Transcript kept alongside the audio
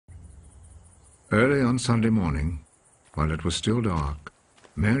Early on Sunday morning, while it was still dark,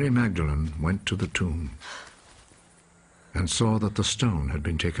 Mary Magdalene went to the tomb and saw that the stone had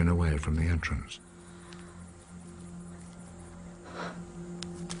been taken away from the entrance.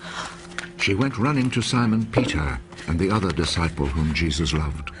 She went running to Simon Peter and the other disciple whom Jesus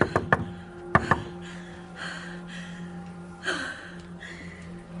loved.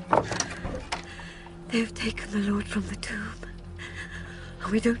 They have taken the Lord from the tomb,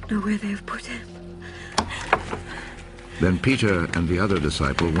 and we don't know where they have put him. Then Peter and the other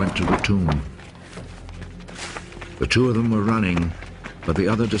disciple went to the tomb. The two of them were running, but the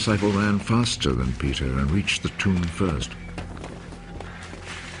other disciple ran faster than Peter and reached the tomb first.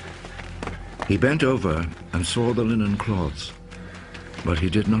 He bent over and saw the linen cloths, but he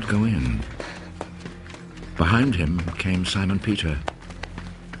did not go in. Behind him came Simon Peter,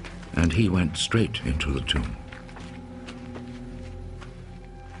 and he went straight into the tomb.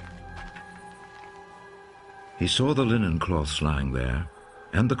 He saw the linen cloths lying there,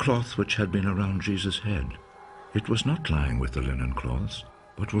 and the cloth which had been around Jesus' head. It was not lying with the linen cloths,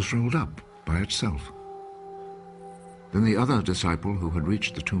 but was rolled up by itself. Then the other disciple, who had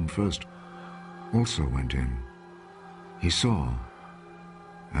reached the tomb first, also went in. He saw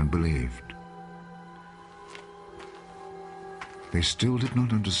and believed. They still did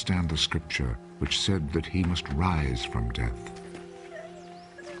not understand the scripture which said that he must rise from death.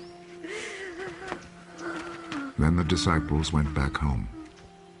 Then the disciples went back home.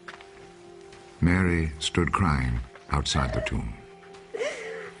 Mary stood crying outside the tomb.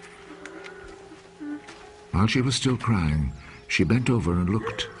 While she was still crying, she bent over and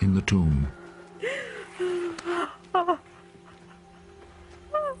looked in the tomb.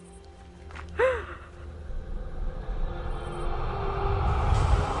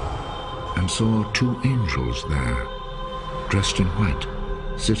 And saw two angels there, dressed in white,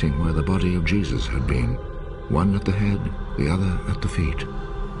 sitting where the body of Jesus had been, one at the head, the other at the feet.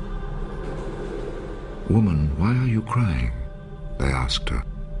 "Woman, why are you crying?" they asked her.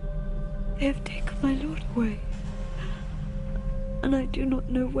 They have taken my Lord away, and I do not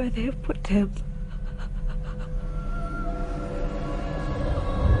know where they have put him.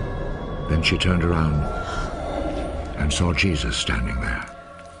 Then she turned around and saw Jesus standing there.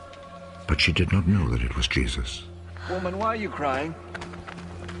 But she did not know that it was Jesus. "Woman, why are you crying?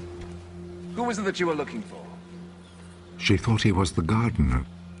 Who was it that you were looking for?" She thought he was the gardener,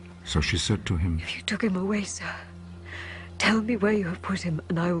 so she said to him, If you took him away, sir, tell me where you have put him,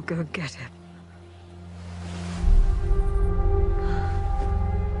 and I will go and get him.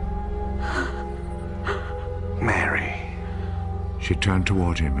 Mary. She turned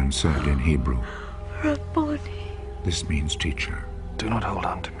toward him and said in Hebrew, Rabboni. This means teacher. Do not hold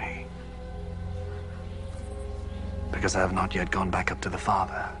on to me, because I have not yet gone back up to the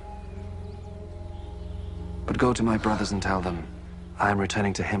Father. But go to my brothers and tell them, I am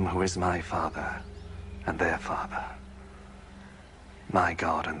returning to him who is my Father and their Father, my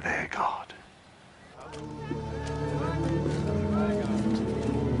God and their God.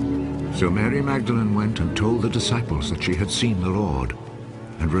 So Mary Magdalene went and told the disciples that she had seen the Lord,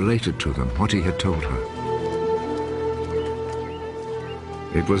 and related to them what he had told her.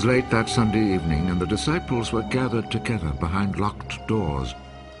 It was late that Sunday evening, and the disciples were gathered together behind locked doors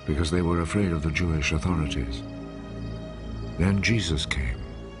because they were afraid of the Jewish authorities. Then Jesus came,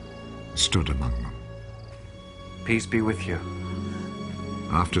 stood among them. Peace be with you.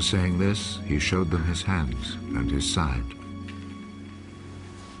 After saying this, he showed them his hands and his side.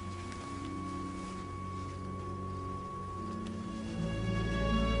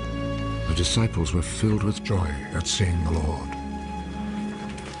 The disciples were filled with joy at seeing the Lord.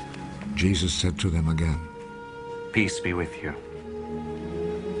 Jesus said to them again, Peace be with you.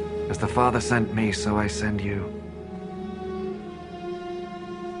 As the Father sent me, so I send you.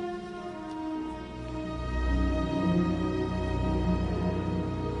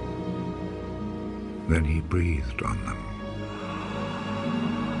 Then he breathed on them.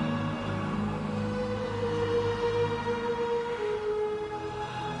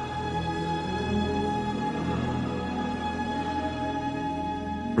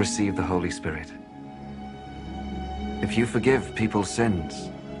 Receive the Holy Spirit. If you forgive people's sins,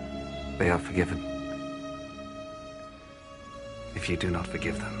 they are forgiven. If you do not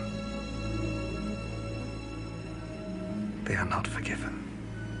forgive them, they are not forgiven.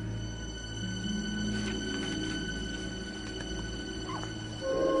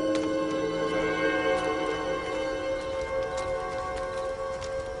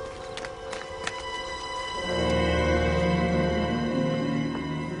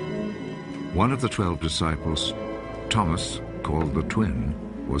 One of the 12 disciples, Thomas, called the twin,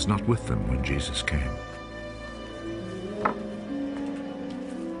 was not with them when Jesus came.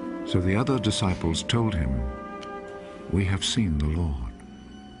 So the other disciples told him, "We have seen the Lord."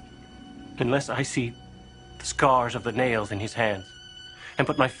 Unless I see the scars of the nails in his hands, and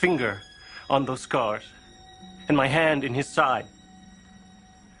put my finger on those scars, and my hand in his side,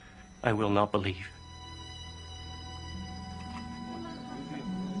 I will not believe.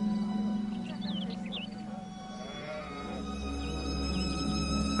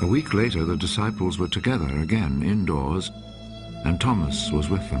 A week later, the disciples were together again indoors, and Thomas was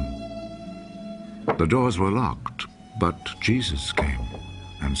with them. The doors were locked, but Jesus came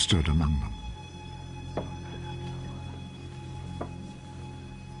and stood among them.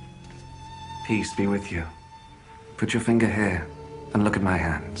 Peace be with you. Put your finger here and look at my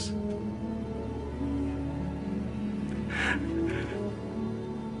hands.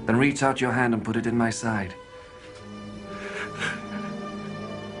 Then reach out your hand and put it in my side.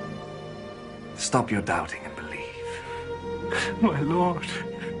 Stop your doubting and believe. My Lord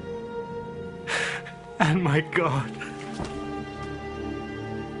and my God.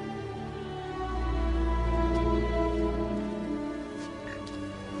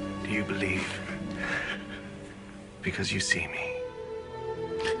 Do you believe because you see me?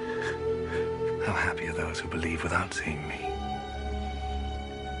 How happy are those who believe without seeing me?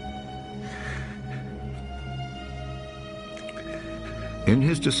 In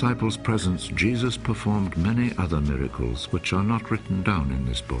his disciples' presence, Jesus performed many other miracles which are not written down in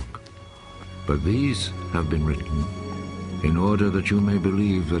this book. But these have been written in order that you may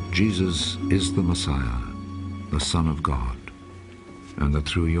believe that Jesus is the Messiah, the Son of God, and that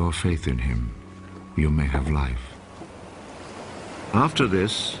through your faith in him you may have life. After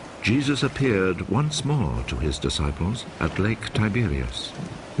this, Jesus appeared once more to his disciples at Lake Tiberias.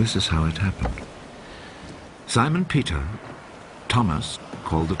 This is how it happened. Simon Peter, Thomas,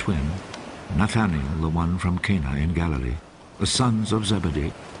 called the twin, Nathanael, the one from Cana in Galilee, the sons of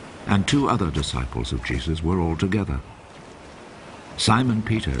Zebedee, and 2 other disciples of Jesus were all together. Simon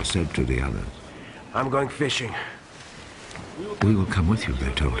Peter said to the others, "I'm going fishing." "We will come with you,"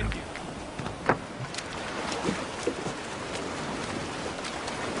 they told him.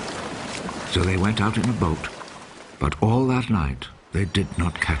 So they went out in a boat, but all that night they did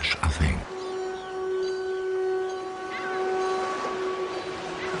not catch a thing.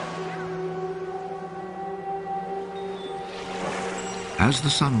 As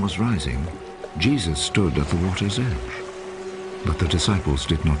the sun was rising, Jesus stood at the water's edge. But the disciples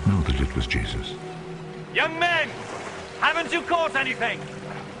did not know that it was Jesus. Young men, haven't you caught anything?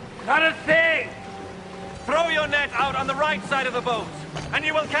 Not a thing! Throw your net out on the right side of the boat, and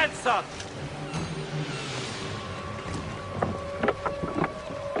you will catch some.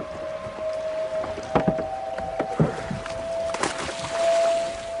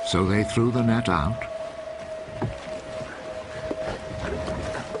 So they threw the net out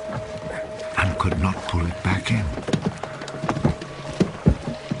and could not pull it back in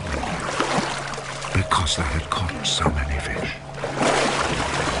because they had caught so many fish.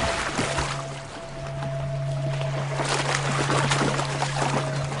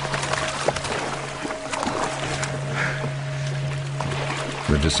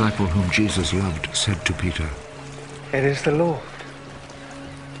 The disciple whom Jesus loved said to Peter, It is the Lord.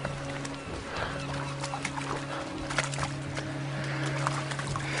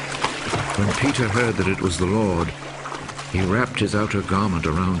 When Peter heard that it was the Lord, he wrapped his outer garment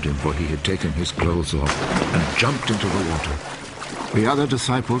around him, for he had taken his clothes off, and jumped into the water. The other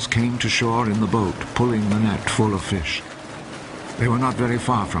disciples came to shore in the boat, pulling the net full of fish. They were not very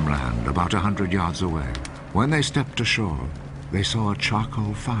far from land, about 100 yards away. When they stepped ashore, they saw a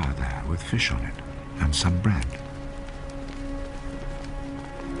charcoal fire there with fish on it and some bread.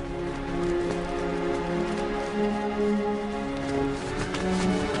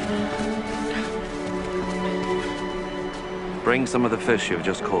 Bring some of the fish you've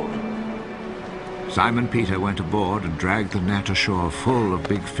just caught. Simon Peter went aboard and dragged the net ashore full of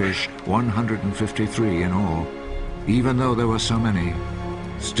big fish, 153 in all. Even though there were so many,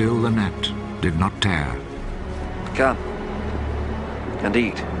 still the net did not tear. Come and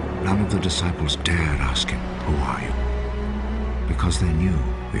eat. None of the disciples dared ask him, "Who are you?" because they knew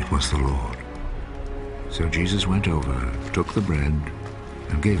it was the Lord. So Jesus went over, took the bread,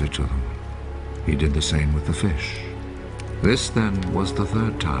 and gave it to them. He did the same with the fish. This then was the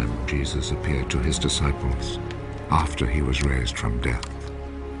 3rd time Jesus appeared to his disciples after he was raised from death.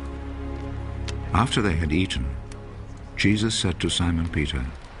 After they had eaten, Jesus said to Simon Peter,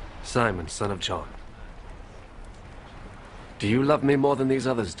 Simon, son of John, do you love me more than these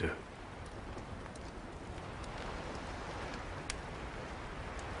others do?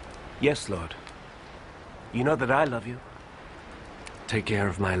 Yes, Lord. You know that I love you. Take care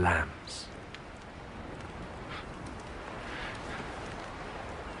of my lambs.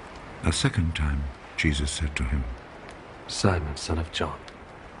 A second time, Jesus said to him, Simon, son of John,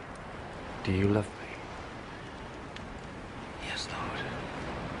 do you love me? Yes, Lord.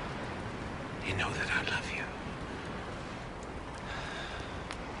 You know that I love you.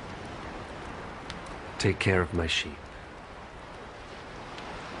 Take care of my sheep.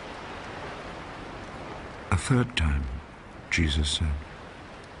 A third time, Jesus said,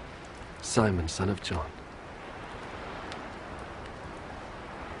 Simon, son of John,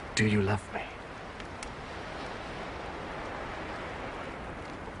 do you love me?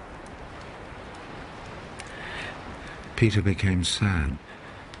 Peter became sad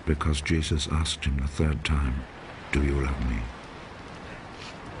because Jesus asked him the third time, do you love me?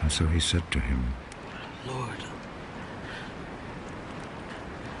 And so he said to him, Lord,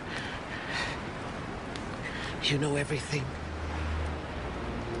 you know everything.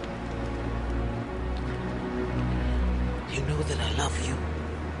 You know that I love you.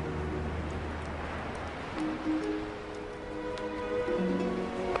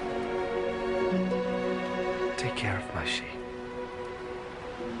 Take care of my sheep.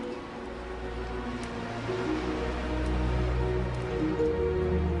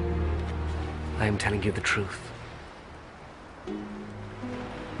 I am telling you the truth.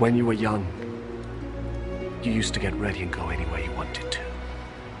 When you were young, you used to get ready and go anywhere you wanted to.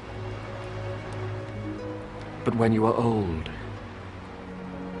 But when you are old,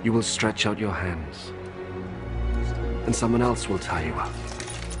 you will stretch out your hands, and someone else will tie you up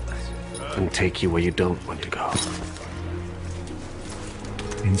and take you where you don't want to go.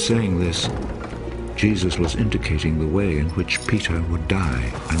 In saying this, Jesus was indicating the way in which Peter would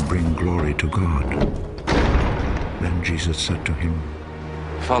die and bring glory to God. Then Jesus said to him,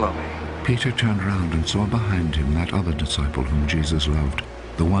 Follow me. Peter turned round and saw behind him that other disciple whom Jesus loved,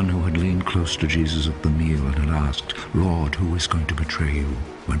 the one who had leaned close to Jesus at the meal and had asked, Lord, who is going to betray you?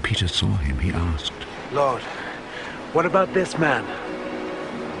 When Peter saw him, he asked, Lord, what about this man?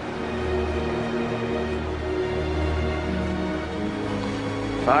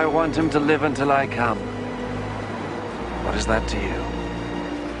 If I want him to live until I come, what is that to you?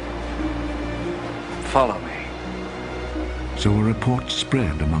 Follow me. So a report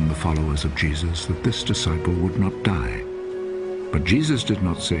spread among the followers of Jesus that this disciple would not die. But Jesus did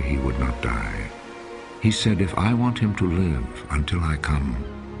not say he would not die. He said, if I want him to live until I come,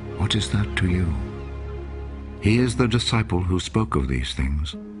 what is that to you? He is the disciple who spoke of these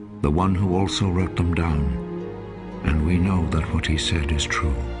things, the one who also wrote them down. And we know that what he said is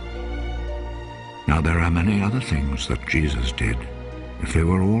true. Now there are many other things that Jesus did. If they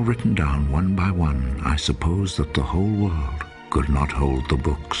were all written down one by one, I suppose that the whole world could not hold the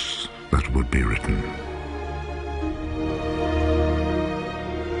books that would be written.